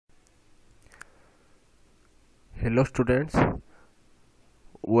Hello students,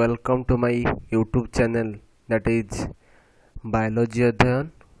 welcome to my YouTube channel that is Biology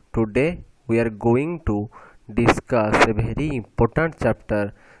Adhyayan. Today we are going to discuss a very important chapter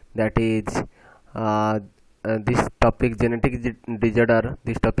that is this topic genetic disorder.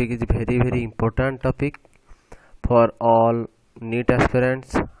 This topic is very important topic for all NEET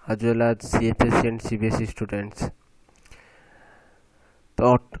aspirants as well as CHSC and CBSE students.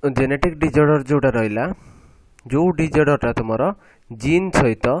 तो genetic disorder जोटा रहिला जो डिजॉर्डरटा तुमर gene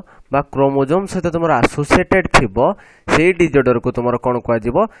सहित बा chromosome सहित तुमर associated थिबो सेही डिजॉर्डर को तुमर कोन कुआ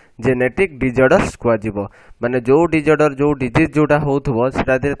जिवो जेनेटिक डिजॉर्डर्स कुआ जिवो माने जो डिजॉर्डर जो डिजीज जोटा होथबो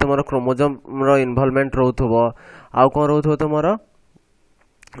सेटा दे तुमर क्रोमोजोम रो इन्वॉल्वमेंट रहथबो आ कोन रहथबो तुमर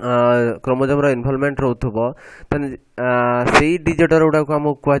क्रोमोजोम रो इन्वॉल्वमेंट रहथबो तने सेही डिजॉर्डर उडा को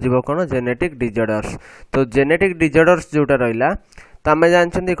हम कुआ जिवो कोन जेनेटिक डिजॉर्डर्स। तो जेनेटिक डिजॉर्डर्स जोटा रहिला तमें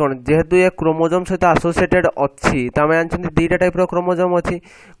जानछन्ती कोन जेहेतु ये क्रोमोजोम सहित एसोसिएटेड अछि तमें जानछन्ती दीटा टाइप रो क्रोमोजोम अछि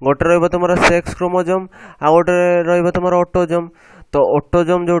गोटे रहबो तमरो सेक्स क्रोमोजोम आ गोटे रहबो तमरो ऑटोजोम। तो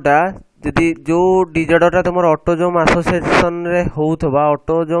ऑटोजोम जोटा यदि जो डिजॉर्डरटा तमरो ऑटोजोम एसोसिएशन रे होउथबा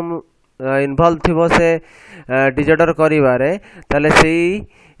ऑटोजोम इन्वॉल्व थिबो से डिजॉर्डर करिवारे ताले सेही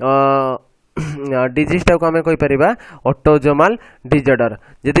डिजीज टाको आमे कहि परिबा ऑटोजोमल डिजॉर्डर।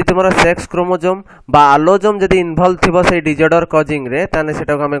 यदि तुमरा सेक्स क्रोमोजोम बा एलोजोम यदि इन्वॉल्व थिबो से डिजॉर्डर कॉजिंग रे ताने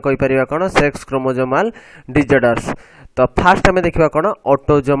सेटाको आमे कहि परिबा कोन सेक्स क्रोमोजोमल डिजॉर्डर्स। तो फास्ट आमे देखिबा कोन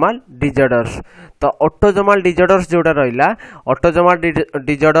ऑटोजोमल डिजॉर्डर्स। तो ऑटोजोमल डिजॉर्डर्स जोटा रहिला ऑटोजोमल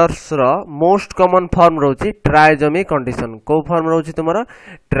डिजॉर्डर्स रो most common form रहउची trisomy condition. को फॉर्म रहउची तुमरा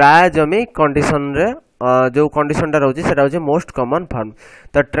ट्राइजोमी कंडीशन रे जो कंडीशन टा रहउची सेटा होची मोस्ट कॉमन फॉर्म।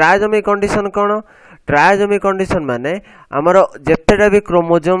 तो ट्राइजोमी कंडीशन कोन ट्राइजोमी कंडीशन माने हमरो जेतेटा भी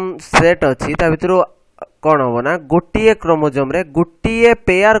क्रोमोजोम सेट अछि ता भितरो कोन होबो ना गोटिए क्रोमोजोम रे गोटिए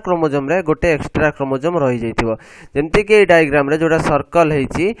पेयर क्रोमोजोम रे गोटे एक्स्ट्रा क्रोमोजोम रहि जैतिबो। जेमति कि डायग्राम रे जोटा सर्कल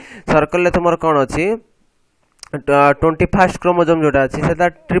हेछि सर्कल ले तुमर कोन अछि 21st क्रोमोजोम जोटा अछि सेटा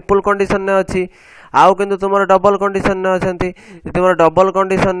ट्रिपल कंडीशन ने अछि आउ किंतु तुमर डबल कंडीशन ने अछंती तुमर डबल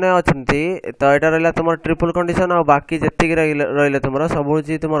कंडीशन ने अछंती तो एटा रहला तुमर ट्रिपल कंडीशन आ बाकी जत्ती रहले तुमर सब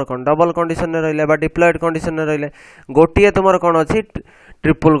होची तुमर कोन डबल कंडीशन ने रहले बा डिप्लॉयड कंडीशन ने रहले गोटिए तुमर कोन अछि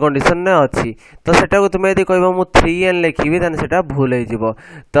ट्रिपल कंडीशन ने अछि। तो सेटा को तुमे यदि कहबो मु 3n लिखिबी तने सेटा भूल हे जिवो।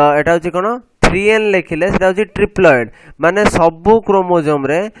 तो एटा होची कोन 3n लिखिले सेटा होची ट्रिप्लॉयड माने सबु क्रोमोजोम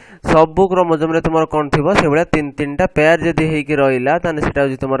रे तुमर कोन थिबो सेबळे तीन तीनटा पेयर जदी हेई कि रहिला तने सेटा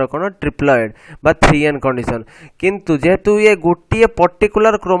होची तुमर कोन ट्रिप्लॉयड बा 3n कंडीशन। किंतु जेहेतु ये गोटिए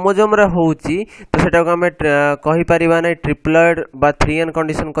पर्टिकुलर क्रोमोजोम रे होउची तो सेटा को हमें कहि परिबा नै ट्रिप्लॉयड बा 3n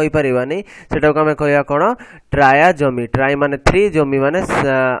कंडीशन कहि परिबा नै सेटा को हमें कहया कोन ट्रायाजोमी। ट्राई माने 3 जोमी माने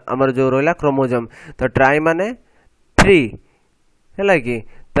हमर जो रहला क्रोमोजोम। तो ट्राई माने 3 हैला कि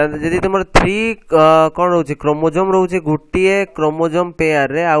यदि तुम 3 कौन रोचे क्रोमोजोम रोचे गोटे क्रोमोजोम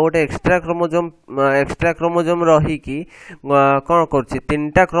पेयर रे आ गोटे एक्स्ट्रा क्रोमोजोम रही कि कौन करुच्ची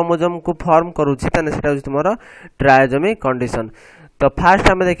 3टा क्रोमोजोम को फॉर्म करुच्ची ताने सेटा होची तुमरा ट्रायजोमी कंडीशन। तो फास्ट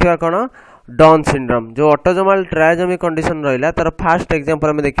हमें देखिबा कोन डाउन सिंड्रोम जो ऑटोजोमल ट्रायजोमी कंडीशन रहिला तार फास्ट एग्जांपल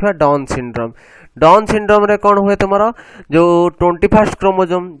हमें देखिबा डाउन सिंड्रोम। डाउन सिंड्रोम रे कौन हुए तुमरा जो 21st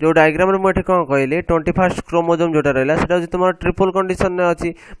क्रोमोजोम जो डायग्राम रे मोटे कौन कहले 21st क्रोमोजोम जोटा रहला सेटा होची तुमरा ट्रिपल कंडीशन ने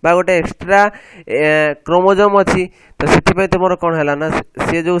अछि बा गोटे एक्स्ट्रा क्रोमोजोम अछि। तो सेति पे तुमरा कौन हैला ना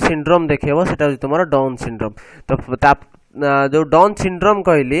से जो सिंड्रोम देखेबो सेटा होची तुमरा डाउन सिंड्रोम। तो जो डाउन सिंड्रोम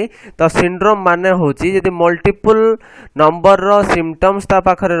कहली तो सिंड्रोम माने होची यदि मल्टीपल नंबर रो सिम्पटम्स ता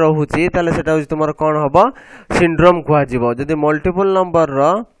पाखरे रहूची ताले सेटा होची तुमरा कोन हबो सिंड्रोम कुआ जिवो। यदि मल्टीपल नंबर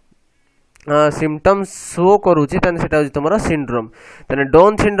रो सिम्पटम्स शो करूची तने सेटा होची तुमरा सिंड्रोम। तने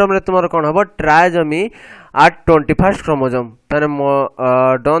डाउन सिंड्रोम रे तुमरा कोन हबो ट्रायजोमी एट 21st क्रोमोजोम। तने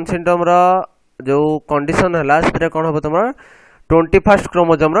डाउन सिंड्रोम रो जो कंडीशन हला सेटा कोन हबो तुमरा 21st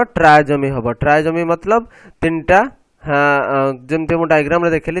क्रोमोजोम रो ट्रायजोमी हबो। ट्रायजोमी मतलब तीनटा जमते मु डायग्राम रे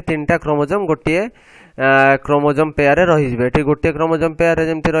देखली 3टा क्रोमोजोम गोटिए क्रोमोजोम पेयर रे रहि जिवे। एठी गोटिए क्रोमोजोम पेयर रे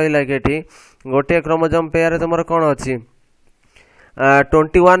जमते रहिला कि एठी गोटिए क्रोमोजोम पेयर रे तुमरा कोन अछि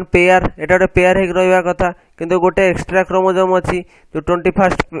 21 पेयर एटा गोटे पेयर हे रहिबा कथा किंतु गोटे एक्स्ट्रा क्रोमोजोम अछि जो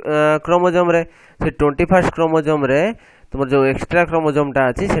 21st क्रोमोजोम रे से 21st क्रोमोजोम रे तुमर जो एक्स्ट्रा क्रोमोजोम टा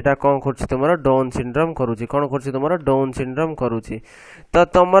अछि सेटा कोन करछि तुमरा डाउन सिंड्रोम करूछि कोन करछि तुमरा डाउन सिंड्रोम करूछि। तो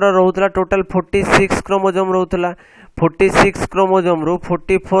तुमरा रहउतला टोटल 46 क्रोमोजोम रहउतला 46 क्रोमोजोम रो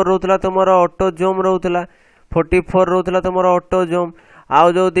 44 रहउतला तुमरा ऑटोजोम रहउतला 44 रहउतला तुमरा ऑटोजोम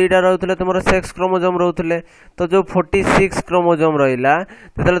आउ जो दीटा रहउतले तुमरा सेक्स क्रोमोजोम रहउतले। तो जो 46 क्रोमोजोम रहिला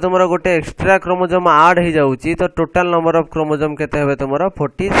तेतले तुमरा गोटे एक्स्ट्रा क्रोमोजोम ऐड हे जाउची तो टोटल नंबर ऑफ क्रोमोजोम केते हेबे तुमरा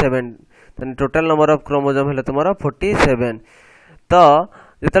 47 तने टोटल नंबर ऑफ क्रोमोजोम हेले तुमरा 47। तो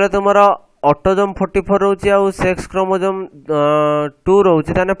जेतले तुमरा ऑटोजोम 44 रोचे आ सेक्स क्रोमोजोम 2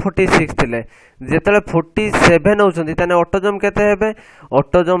 रोचे ताने 46 थिले जेतले 47 होचंती ताने ऑटोजोम केते हेबे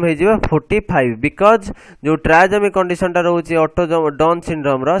ऑटोजोम हे जिबा 45 बिकॉज जो ट्राइजोमी कंडीशन टा रोचे ऑटोजोम डाउन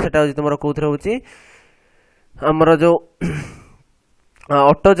सिंड्रोम रो सेटा होची तमरो कोथरे होची हमरो जो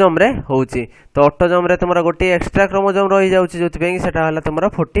ऑटोजोम रे होची तो ऑटोजोम रे तमरो गोटी एक्स्ट्रा क्रोमोजोम रही जाउची जोति बेंगी सेटा हला तमरो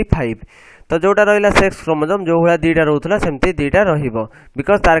 45 तो जोटा रहिला सेक्स क्रोमोजोम जो हुआ दीटा रहउतला सेमती दीटा रहिबो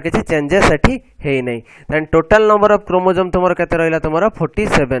बिकॉज तार किछि चेंजेस एठी हेई नै then total number of chromosome तमरो केते रहिला तमरो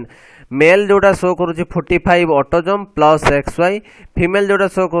 47 मेल जोटा शो करूची 45 ऑटोजोम प्लस XY फीमेल जोटा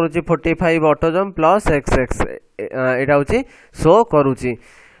शो करूची 45 ऑटोजोम प्लस XX एटा होची शो करूची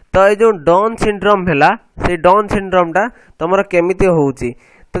तो ये जो डाउन सिंड्रोम हैला से डाउन सिंड्रोम टा तमरो केमिति होउची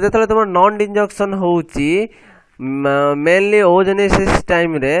तो जेतले तमरो नॉन डिंजक्शन होउची मेनली ओजेनेसिस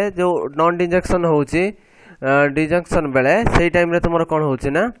टाइम रे जो नॉन डिंजक्शन होउची डिंजक्शन बेले सेही टाइम रे तमरो कोन होउची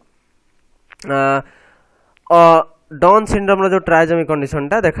ना डाउन सिंड्रोम रो जो ट्राइजोमी कंडीशन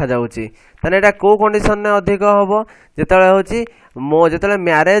टा देखा जाउची तने एटा को कंडीशन ने अधिक होबो जेतले होउची मो जेतले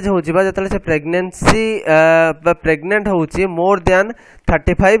मैरिज होउची बा जेतले से प्रेगनेंसी प्रेग्नेंट होउची more than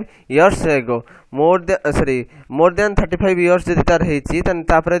 35 years ago more than 35 years जदि तार हेची तने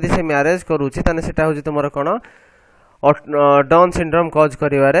तापर यदि से मैरिज करूची तने सेटा होउची तमरो कोन down syndrome cause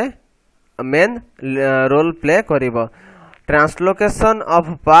करिवारे main role play करिवो translocation of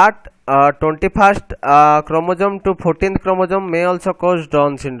part 21st chromosome to 14th chromosome may also cause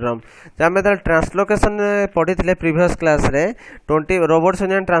down syndrome जामे त ट्रांसलोकेशन पढ़ी थिले प्रीवियस क्लास रे 20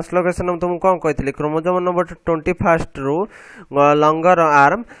 रोबर्टसनियन ट्रांसलोकेशन हम तुम कोन कहितली क्रोमोजोम नंबर 21st रु लंगर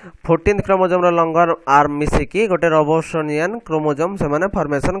आर्म 14th क्रोमोजोम रो लंगर आर्म मिसी की गोटे रोबर्टसनियन क्रोमोजोम से माने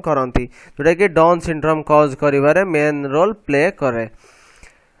फॉर्मेशन करंती जोटा कि down syndrome cause करिवारे main role play करे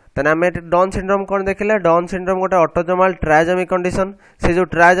तने आमे डाउन सिंड्रोम कोन देखिले डाउन सिंड्रोम गोटे ऑटोजोमल ट्राइजोमी कंडीशन से जो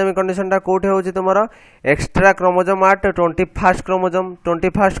ट्राइजोमी कंडीशन टा कोठे होची तुमरो एक्स्ट्रा क्रोमोजोम आट 21st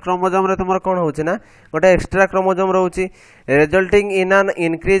क्रोमोजोम रे तुमरो कोन होची ना गोटे extra chromosome रहउची resulting in an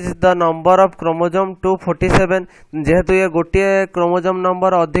increase the number of chromosome to 47 जेहेतु ये गोटे क्रोमोजोम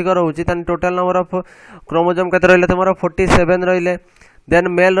नंबर अधिक रहउची तने टोटल नंबर ऑफ क्रोमोजोम केते रहले तुमरो 47 रहले देन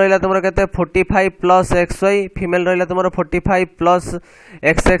मेल रहिला तुमरो केते 45 प्लस XY फीमेल रहिला तुमरो 45 प्लस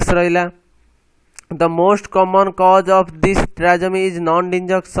XX रहिला the most common cause of this trisomy is non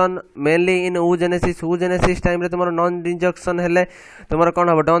डिंजक्शन mainly in oogenesis time रे तुमरो नॉन डिंजक्शन हेले तुमरो कोन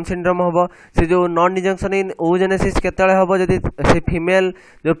हबो डाउन सिंड्रोम हबो से जो नॉन डिंजक्शन इन oogenesis केतळे हबो जदी से फीमेल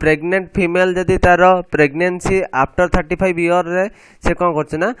जो प्रेग्नेंट फीमेल जदी तार प्रेगनेंसी आफ्टर 35 ईयर रे से कोन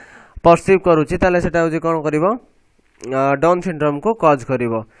करछ ना परसीव करूची ताले सेटा होजी कोन करिवो डाउन सिंड्रोम को कॉज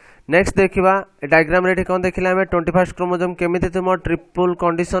करिवो नेक्स्ट देखिबा डायग्राम रे कोन देखिला हमें 21st क्रोमोजोम केमिति तुम ट्रिपल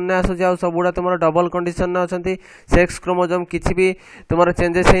कंडीशन ने आसो जाउ सबुडा तुम डबल कंडीशन ने अछंती सेक्स क्रोमोजोम किछि भी तुम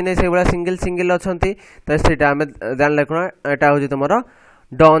चेंजेस हे नै सेबुडा सिंगल अछंती त सेटा हमें जान लेखना एटा होजी तुमरो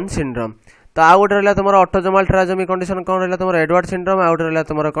डाउन सिंड्रोम तो आउ गोटे रहा तुम ऑटोजोमल ट्राइजोमी कंडीशन कौन रहा तुम एडवर्ड सिंड्रोम आउ गोटे रहा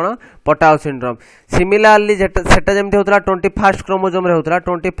तुम कौन पटाउ सिंड्रोम सिमिलारली सेटा जमी होता 21st क्रोमोजोम रे होता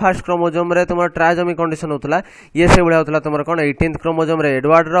 21st क्रोमोजोम रे तुम ट्राइजोमी कंडीशन होता ये से भाया होता तुम कौन 18th क्रोमोजोम रे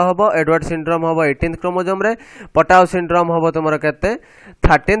एडवर्ड हम एडवर्ड सिंड्रोम हम 18th क्रोमोजोम रे पटाउ सिंड्रोम हम तुम के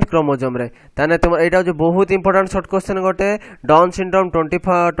 13th क्रोमोजोम रे ताने तुम एटा जो बहुत इंपोर्टेंट शॉर्ट क्वेश्चन गोटे डाउन सिंड्रोम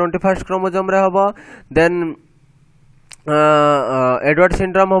 21st क्रोमोजोम रे हम देन एडवर्ड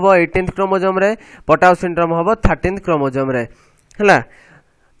सिंड्रोम हम 18th क्रोमोजोम रे पटाउ सिंड्रोम हम 13th क्रोमोजोम रे हला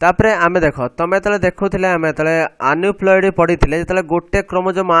तापरे आमे देखो तमे तले देखुथिले आमे तले आन्युप्लॉइड पढिथिले जतले गोटे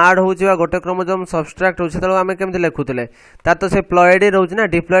क्रोमोजोम ऐड होउची बा गोटे क्रोमोजोम सब्सट्रैक्ट होउची तले आमे केमति लेखुथिले ता तो से प्लॉइड रहउची ना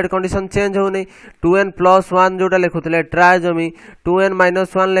डिप्लॉइड कंडीशन चेंज होउनी 2n+1 जोटा लेखुथिले ट्राइजोमी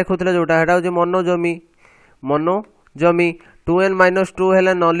 2n-1 लेखुथिले जोटा हेटा होउची मोनोजोमी 2n-2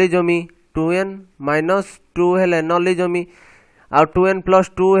 हेले नॉलिजोमी 2n-2 हेले नॉलिजोमी आ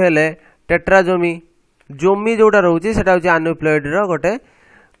 2n+2 हेले टेट्राजोमी जोमी जोटा रहउची सेटा होउची आन्युप्लॉइड रो गोटे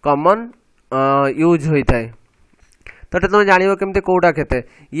कॉमन यूज होता है तो तुम जान केमती कौटा के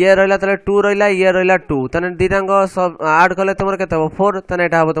ये रहा 2 रहा ये रहा 2 तने दीटांग सब आड कले तुम के 4 तने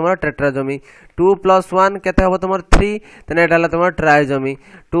एटा हम तुम टेट्राजोमी 2+1 के हम तुम 3 तने एटा तुम ट्राइजोमी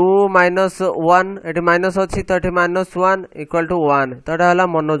 2-1 ये माइनस अच्छी तो ये -1 = 1 तो एटा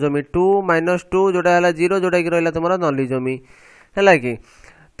मोनोजोमी 2-2 जोटा 0 जोटा कि रहा तुम नॉलिजोमी है कि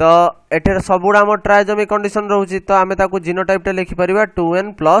तो एठे सबुड़ा हम ट्राइजोमी कंडीशन रोची तो आमे ताकू जीनोटाइप टा लिखि परिबा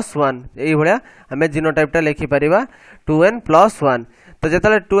 2n+1 एई भलिया आमे जीनोटाइप टा लिखि परिबा 2n+1 तो जिते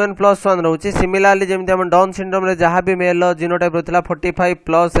 2n+1 रोचे सिमिलारली जमी आम डाउन सिंड्रोम रे जहाँ भी मेल जीनोटाइप रहा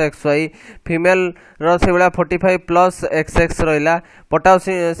 45+XY फीमेल से भाया 45+XX रहा पटाउ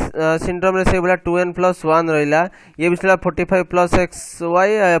सिंड्रोम रे से भाया 2n+1 रहा ये भी 45+XY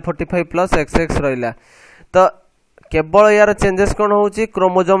 45+XX रहा तो केवल यार चेंजेस कौन होची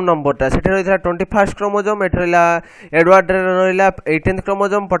क्रोमोजोम नंबरटा सेठी रहिला 21st क्रोमोजोम एठ रहिला एडवर्ड रे रहिला 18th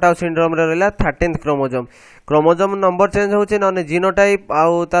क्रोमोजोम पटाउ सिंड्रोम रे रहिला 13th क्रोमोजोम नंबर चेंज होची न जीनोटाइप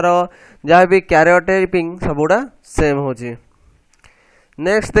आउ तार जहाँ भी कैरियोटाइपिंग सबुड़ा सेम होची।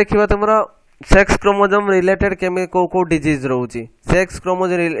 नेक्स्ट देखिबा तुमरा सेक्स क्रोमोजोम रिलेटेड केमी को डिजीज रहउची सेक्स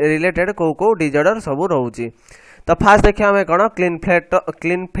क्रोमोजोम रिलेटेड को डिजॉर्डर सब रहउची। तो फास्ट देखिए आम कौन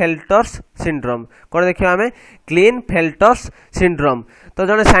क्लिनफेल्टर्स सिंड्रोम कौन देखिए आम क्लिनफेल्टर्स सिंड्रोम तो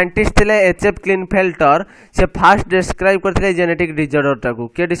जड़े साइंटिस्ट थे एच.एफ. क्लिनफेल्टर से फास्ट डिस्क्राइब करते जेनेटिक डिजॉर्डर टाको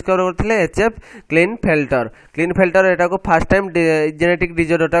किए डिस्कवर करते एच.एफ. क्लिनफेल्टर एटा को फास्ट टाइम जेनेटिक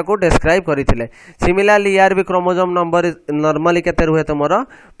डिजॉर्डर टाको डिस्क्राइब करते। सिमिलरली यार भी क्रोमोजोम नंबर नॉर्मली केते रुहे तुमर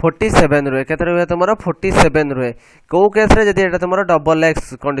 47 रुहे केते रुहे तुमर 47 रुहे को केस रे जदी एटा तुमर डबल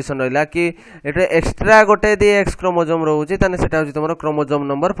एक्स कंडीशन रहला कि एटा एक्स्ट्रा गोटे दी एक्स क्रोमोजोम रोचे ताने सेटा होची तुमर क्रोमोजोम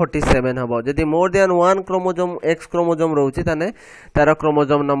नंबर 47 हबो जदी more than 1 chromosome x chromosome रोचे ताने तार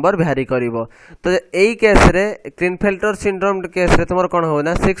क्रोमोजोम नंबर भ्यारी करिवो। तो एई केस रे क्लिनफेल्टर सिंड्रोम केस रे तुमर कोन हो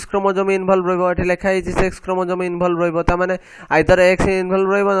ना 6 क्रोमोजोम इन्वॉल्व रहबो एठी लेखा हिची 6 क्रोमोजोम इन्वॉल्व रहबो ता माने आइदर एक्स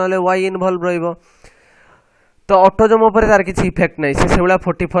इन्वॉल्व रहबो नले वाई इन्वॉल्व रहबो। तो ऑटोजोम ऊपर तार किसी इफेक्ट नहीं से भाया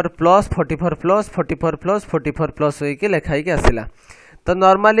 44+, 44+, 44+, 44+ होइके लेखा ही आसला। तो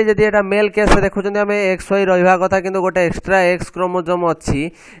नॉर्मली जदि एटा मेल केस देखुं आम XY रहा कथा कि गोटे एक्सट्रा एक्स क्रोमोजोम अच्छी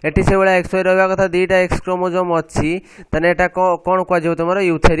एटी से भाया XY रहा कथा दुईटा एक्स क्रोमोजोम अच्छी ताने एटा कौन कह तुम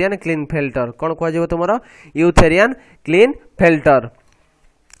यूथेरियन क्लिनफेल्टर कौन कह तुम यूथेरियन क्लिनफेल्टर।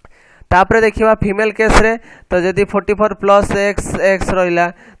 तापर देखिवा फीमेल केस रे तो जदि 44+XX रहा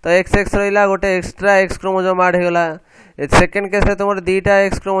तो XX रहा गोटे एक्सट्रा एक्स क्रोमोजोम आड होगा सेकेंड केस रे तुम दुईटा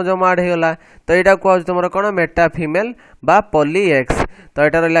एक्स क्रोमोजोम आड होगा तो यहाँ कह तुम कौन मेटा फीमेल बा पॉली एक्स। तो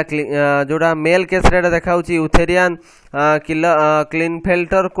यहाँ रहा जोड़ा मेल केस रे देखा यूथेरियन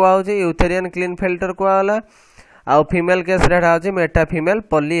क्लिनफेल्टर कहुच्छी यूथेरियन क्लिनफेल्टर कहला आउ फीमेल केस रे हूँ मेटा फीमेल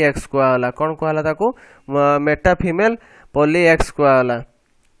पॉली एक्स कहला कौन कहला ताकू मेटा फीमेल पॉली एक्स कहला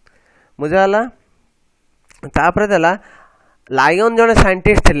बुझाला। तापर देला लायन जड़े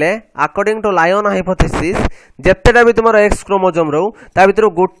साइंटिस्ट थे अकॉर्डिंग टू लायन हाइपोथेसिस जितेटा भी तुम एक्स क्रोमोजोम रो ता भीतर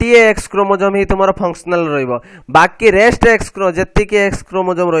गोटे एक्स क्रोमोजोम ही तुम फंक्शनल रहिबो बाकी रेस्ट एक्स जेतिकी एक्स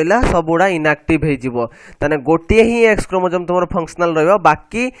क्रोमोजोम रहिला सब गुड़ा इनएक्टिव हो ताने गोटे ही एक्स क्रोमोजोम तुम फंक्शनल रहिबो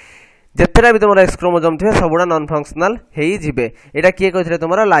बाकी जितेटा भी तुम एक्स क्रोमोजोम थे सब गुड़ा नॉन फंक्शनल हे जिबे। एटा किए कहथिले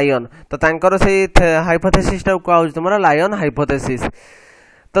तुम लायन तो तांकर से हाइपोथेसिस टा कहू तुम लायन हाइपोथेसिस।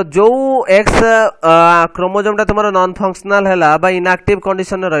 तो जो एक्स क्रोमोजोम टा तुम नॉन फंक्शनल है बा इनएक्टिव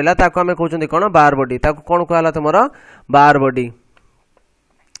कंडीशन रहा ताको आमे कहउछन्ती कोन बार बॉडी ताको कोन कहला तुम बार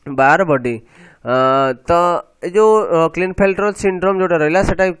बॉडी। तो जो क्लिनफेल्टर सिंड्रोम जोटा रहा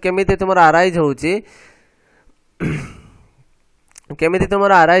सेटा केमिति तुम अराइज होउची केमिति तुम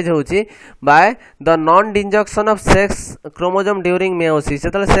अराइज होउची by the non disjunction of sex chromosome during meiosis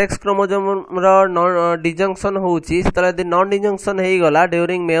सेतले sex chromosome row disjunction होउची सेतले यदि नॉन डिजंक्शन हेई गला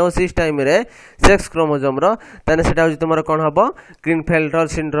ड्यूरिंग मेयोसिस टाइम रे सेक्स क्रोमोजोम रो तने सेटा होउची तुमरो कोन हबो क्लिनफेल्टर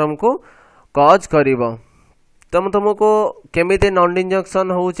सिंड्रोम को कॉज करिवो। तुमको केमिति नॉन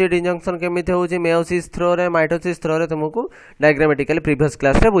डिजंक्शन होउची डिजंक्शन केमिति होउची मेयोसिस थ्रो रे माइटोसिस थ्रो रे तुमको डायग्रामेटिकली प्रीवियस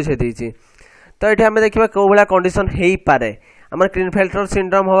क्लास रे बुझे देइची। तो एठी हमें देखिबा को भला कंडीशन हेई पारे आम क्लिनफेल्टर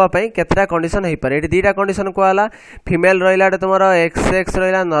सिंड्रोम होगापाई केतटा कंडीशन हो पारे। दुईटा कंडीशन कहला फीमेल रहा तुम XX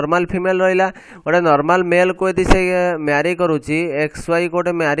रहा नॉर्मल फीमेल रहा गोटे नॉर्मल मेल को यदि से मैरी करुच्ची XY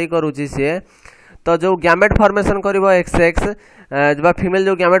गोटे मैरी करुच्ची सी तो जो गैमेट फॉर्मेशन करिवो XX बा फीमेल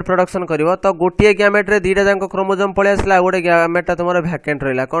जो गैमेट प्रोडक्शन करिवो तो गोटे गैमेट रे दुईटा जाक क्रोमोजोम पळे आसला गोटे गैमेटा तुम वैकेंट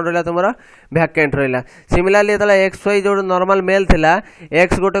रहा कौन रहा तुम वैकेंट रहा। सिमिलरली जो XY जो नॉर्मल मेल थिला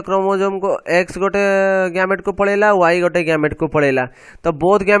X गोटे क्रोमोजोम को X गोटे गैमेट को पळेला Y गोटे गैमेट को पळेला तो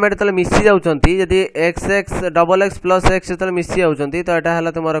बोथ गैमेट तले मिसी जाउचंती यदि XX double X plus X तले मिसी जाउचंती तो एटा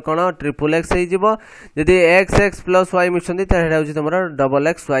हला तुमर कोन ट्रिपल X हे जिवो यदि XX प्लस Y मिसंती त एटा होची तुमर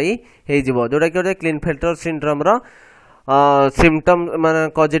डबल XY हे जिवो जोटा कि क्लिनफेल्टर सिंड्रोम रो सिम्पटम माने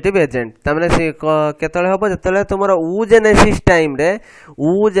पॉजिटिव एजेंट तमने से केतले हबो जतले तुमरो ऊजेनेसिस टाइम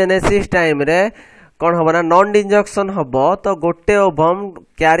रे कौन हम ना नॉन डिजंक्शन हम तो गोटे ovum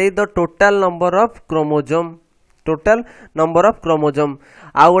carry the total number of chromosome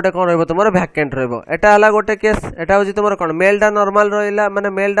आउ गोटे कौन रहिबो तुमरो वैकेंट रहिबो। एटा हला गोटे केस एटा होची तुमरो कौन मेलटा नॉर्मल रहिला माने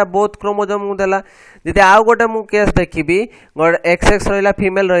मेलटा बोथ क्रोमोजोम देला जदि आउ गोटे मु केस देखिबी XX रहिला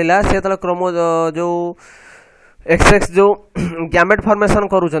फीमेल रहिला से तले क्रोमो जो XX जो गैमेट फॉर्मेशन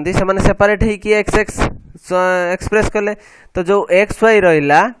करूछंती से माने सेपरेट ही कि XX एक्सप्रेस कले तो जो XY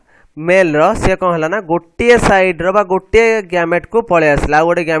रहिला मेल रो से कौन हला ना गोटे साइड रो बा गोटे गैमेट को पळे आसला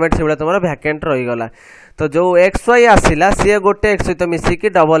गोटे गैमेट से तुम वैकेंट रही गला तो जो XY आसिला सी गोटे X सहित मिसिकी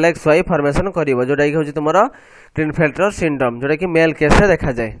डबल XY फॉर्मेशन करिवो जोटा कि होची तुमरो क्लिनफेल्टर सिंड्रोम जोटा कि मेल केस रे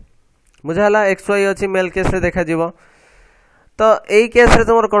देखा जाए बुझाला XY अछि मेल केस रे देखा जीवो तो यही केस रे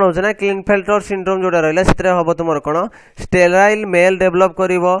तुमर कोन होछ ना क्लिनफेल्टर सिंड्रोम जोटा रहला सेतरे हबो तुमर कोन स्टेराइल मेल डेवलप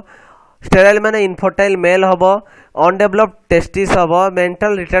करिवो स्टेराइल माने इनफर्टाइल मेल हबो अनडेवलप्ड टेस्टिस हबो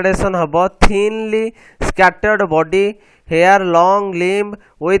मेंटल रिटार्डेशन हबो thinly scattered body hair long limb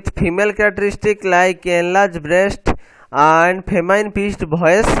with female characteristic like enlarge breast and famine pitched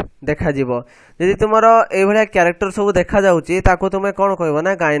voice देखा जीवो यदि तुमर ए भलिया कैरेक्टर सब देखा जाउची ताको तुमे कोन कहबो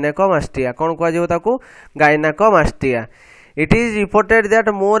ना गायनेकोमास्टिया कोन कहवा जीवो ताको गायनेकोमास्टिया it is reported that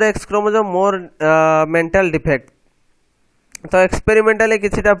more x chromosome more mental defect तो एक्सपेरिमेंटली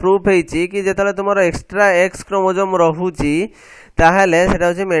किछिटा प्रूफ हेछि कि जेतले तुमर एक्स्ट्रा एक्स क्रोमोसोम रहुछि ताहेले सेटा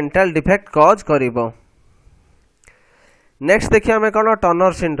होछि मेंटल डिफेक्ट कॉज करिवो नेक्स्ट देखिए हमें कोन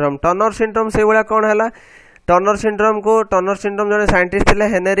टर्नर सिंड्रोम से भला कोन हला टर्नर सिंड्रोम जने साइंटिस्ट थिले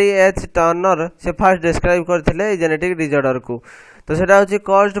हेनरी एच टर्नर से फर्स्ट डिस्क्राइब करथिले जेनेटिक डिसऑर्डर को तो सेटा होछि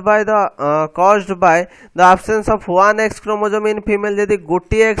caused by the absence of one x chromosome in female यदि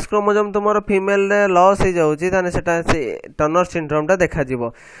गोटी एक्स क्रोमोसोम तुमर फीमेल रे लॉस हो जाउछि ताने सेटा से टर्नर सिंड्रोम टा देखा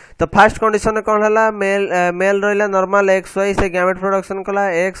जीवो तो फर्स्ट कंडीशन कोन हला मेल रहिला नॉर्मल XY से गैमेट प्रोडक्शन कला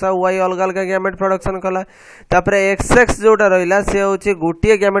X और Y अलग अलग गैमेट प्रोडक्शन कला तापरे XX जोटा रहिला से होछि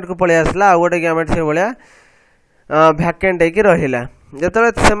गोटी गैमेट को पळे आसला आ गोटे गैमेट से भलिया वैकेंट हेकि रहिला जेतले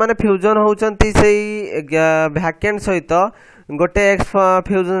से माने फ्यूजन होउचंती सेई वैकेंट सहित गोटे एक्स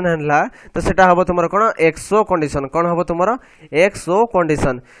फ्यूजन हला तो सेटा हबो तुमरो कोन एक्सो कंडीशन कोन हबो तुमरो एक्सो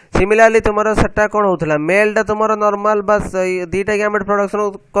कंडीशन सिमिलरली तुमरो सेटा कोन होतला मेल टा तुमरो नॉर्मल बस दीटा गैमेट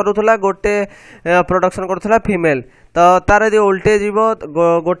प्रोडक्शन करूथला गोटे प्रोडक्शन करूथला फीमेल तो तार यदि उल्टे जीवो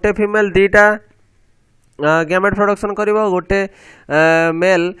गोटे फीमेल दीटा गैमेट प्रोडक्शन करिवो गोटे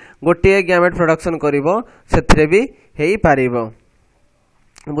मेल गोटे गैमेट प्रोडक्शन करिवो सेथरे भी हेई पारिवो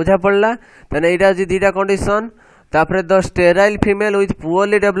बुझा पड़ला तने एटा जे दीटा कंडीशन तापरे the sterile female with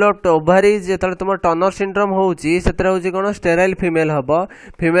poorly developed ovaries जेतले तुम टर्नर सिंड्रोम होउची सेतरे होउची कोन स्टेराइल फीमेल हबो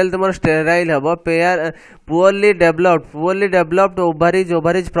फीमेल तुम स्टेराइल हबो pair poorly developed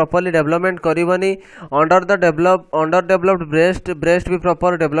ovaries properly development करिवनी under developed breast भी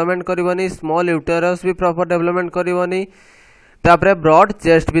प्रॉपर डेवलपमेंट करिवनी स्मॉल यूटेरस भी प्रॉपर डेवलपमेंट करिवनी तापरे ब्रॉड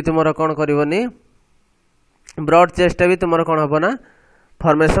चेस्ट भी तुमरो कोन करिवनी ब्रॉड चेस्ट भी तुमरो कोन हबो ना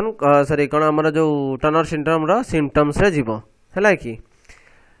फॉर्मेशन सॉरी कोन हमर जो टर्नर सिंड्रोम रो सिम्पटम्स रे जीवो हैला कि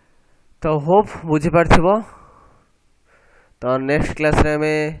तो होप बुझी पारथिबो तो नेक्स्ट क्लास रे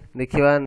हमें देखिबा